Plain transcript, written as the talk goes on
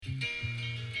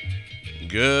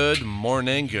Good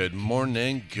morning, good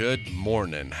morning, good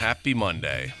morning. Happy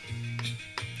Monday.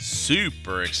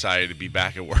 Super excited to be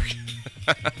back at work.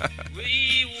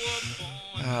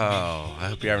 Oh, I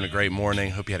hope you're having a great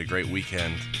morning. Hope you had a great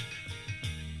weekend.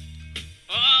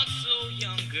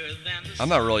 I'm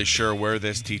not really sure where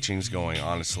this teaching's going,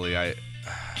 honestly. I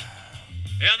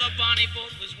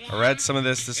read some of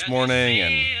this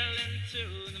morning,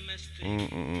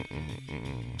 and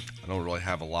I don't really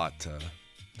have a lot to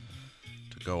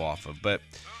go off of. But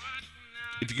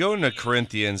if you go into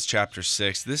Corinthians chapter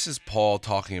 6, this is Paul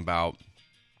talking about,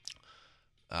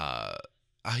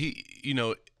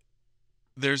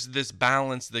 there's this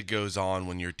balance that goes on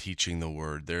when you're teaching the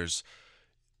word. There's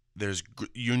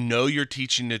you're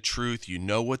teaching the truth. You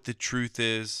know what the truth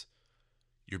is.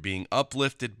 You're being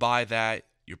uplifted by that.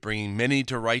 You're bringing many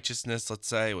to righteousness, let's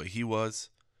say, what he was.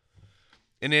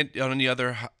 And on the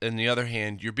other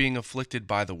hand, you're being afflicted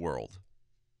by the world.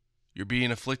 You're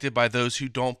being afflicted by those who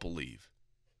don't believe.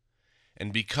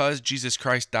 And because Jesus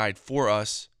Christ died for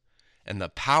us, and the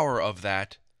power of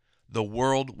that, the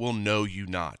world will know you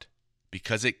not,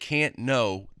 because it can't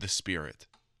know the Spirit.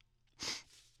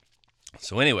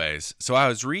 So anyways, I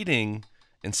was reading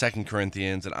in 2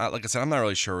 Corinthians, and like I said, I'm not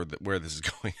really sure where this is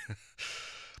going.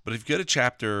 But if you go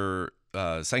to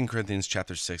 2 Corinthians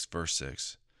chapter 6, verse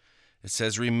 6, it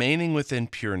says, remaining within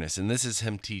pureness, and this is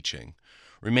him teaching,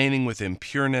 remaining within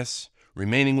pureness,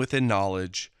 remaining within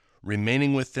knowledge,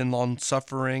 remaining within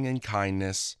long-suffering and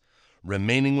kindness,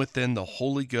 remaining within the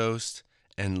Holy Ghost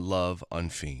and love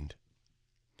unfeigned.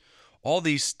 All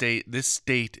this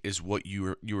state is what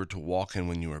you were to walk in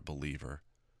when you were a believer.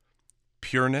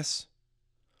 Pureness,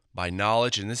 by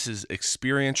knowledge, and this is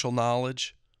experiential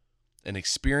knowledge. And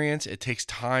experience, it takes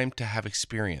time to have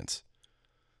experience.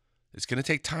 It's going to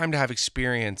take time to have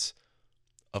experience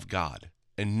of God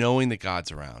and knowing that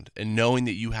God's around and knowing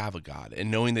that you have a God and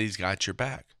knowing that he's got your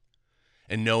back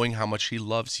and knowing how much he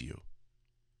loves you.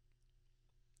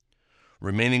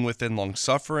 Remaining within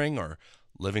long-suffering or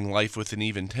living life with an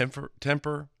even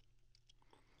temper.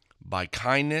 By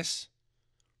kindness,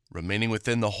 remaining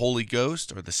within the Holy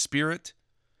Ghost or the Spirit,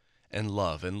 and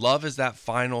love. And love is that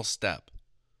final step.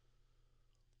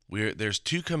 There's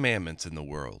two commandments in the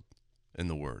Word,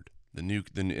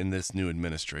 in this new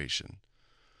administration: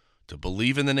 to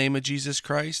believe in the name of Jesus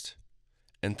Christ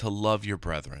and to love your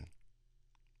brethren.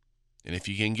 And if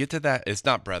you can get to that, it's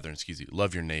not brethren,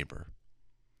 love your neighbor.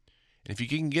 And if you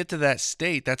can get to that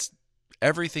state,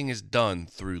 everything is done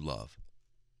through love.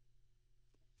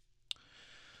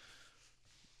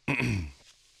 And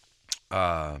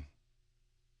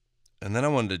then I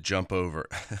wanted to jump over.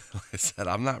 Like I said,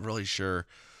 I'm not really sure.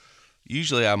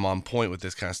 Usually I'm on point with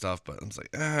this kind of stuff, but I'm just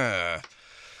like, I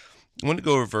want to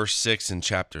go over verse 6 in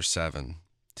chapter 7,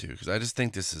 too, because I just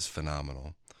think this is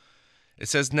phenomenal. It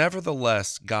says,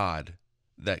 nevertheless, God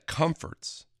that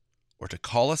comforts, or to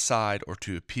call aside, or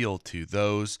to appeal to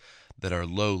those that are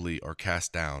lowly or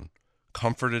cast down,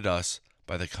 comforted us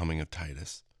by the coming of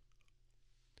Titus.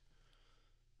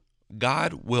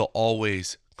 God will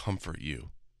always comfort you,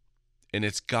 and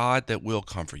it's God that will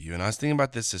comfort you. And I was thinking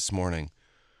about this morning.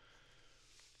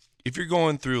 If you're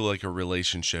going through like a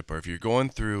relationship, or if you're going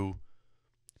through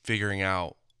figuring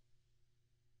out,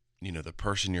 the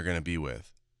person you're going to be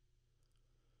with,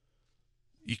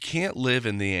 you can't live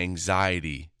in the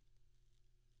anxiety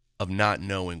of not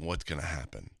knowing what's going to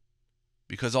happen,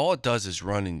 because all it does is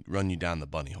run you down the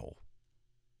bunny hole.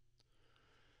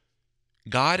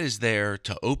 God is there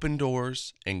to open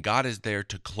doors, and God is there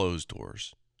to close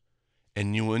doors.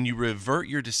 And when you revert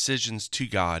your decisions to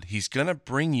God, he's going to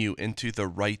bring you into the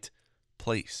right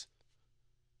place.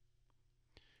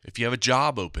 If you have a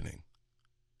job opening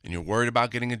and you're worried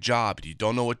about getting a job and you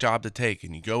don't know what job to take,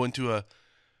 and you go into an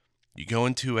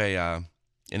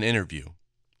interview,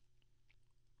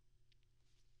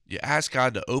 you ask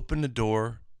God to open the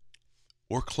door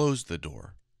or close the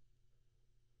door,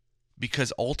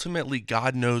 because ultimately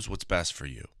God knows what's best for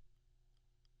you.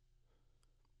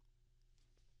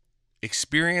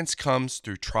 Experience comes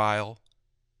through trial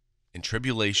and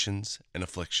tribulations and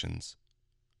afflictions.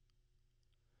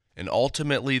 And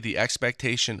ultimately, the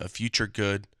expectation of future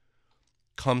good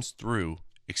comes through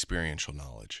experiential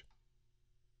knowledge.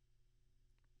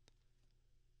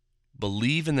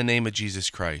 Believe in the name of Jesus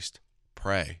Christ.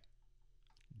 Pray.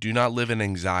 Do not live in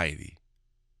anxiety.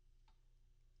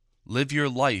 Live your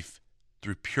life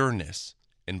through pureness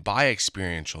and by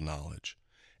experiential knowledge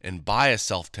and by a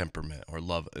self-temperament or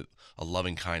a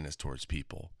loving kindness towards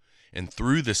people, and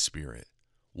through the Spirit,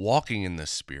 walking in the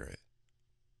Spirit,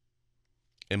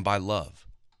 and by love.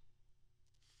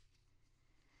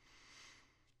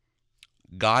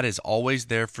 God is always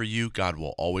there for you. God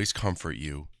will always comfort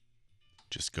you.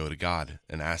 Just go to God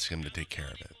and ask him to take care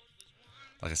of it.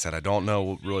 Like I said, I don't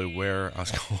know really where I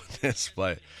was going with this,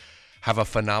 but have a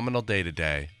phenomenal day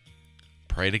today.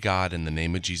 Pray to God in the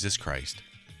name of Jesus Christ,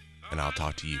 and I'll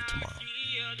talk to you tomorrow.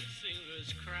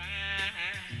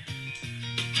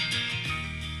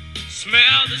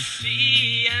 Smell the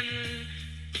sea and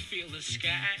feel the sky.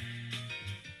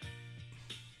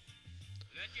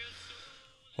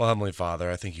 Well, Heavenly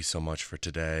Father, I thank you so much for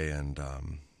today and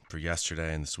for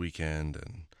yesterday and this weekend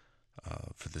and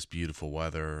for this beautiful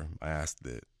weather. I ask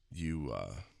that you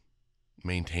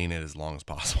maintain it as long as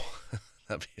possible.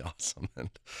 That'd be awesome. And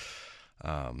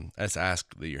I just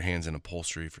ask that your hands in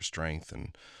upholstery for strength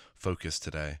and focus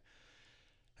today.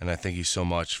 And I thank you so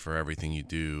much for everything you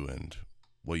do and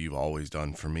what you've always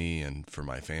done for me and for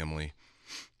my family.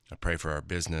 I pray for our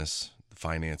business, the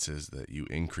finances, that you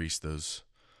increase those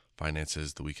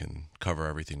finances, that we can cover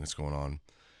everything that's going on.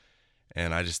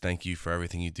 And I just thank you for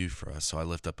everything you do for us. So I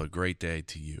lift up a great day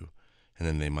to you in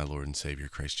the name of my Lord and Savior,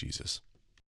 Christ Jesus.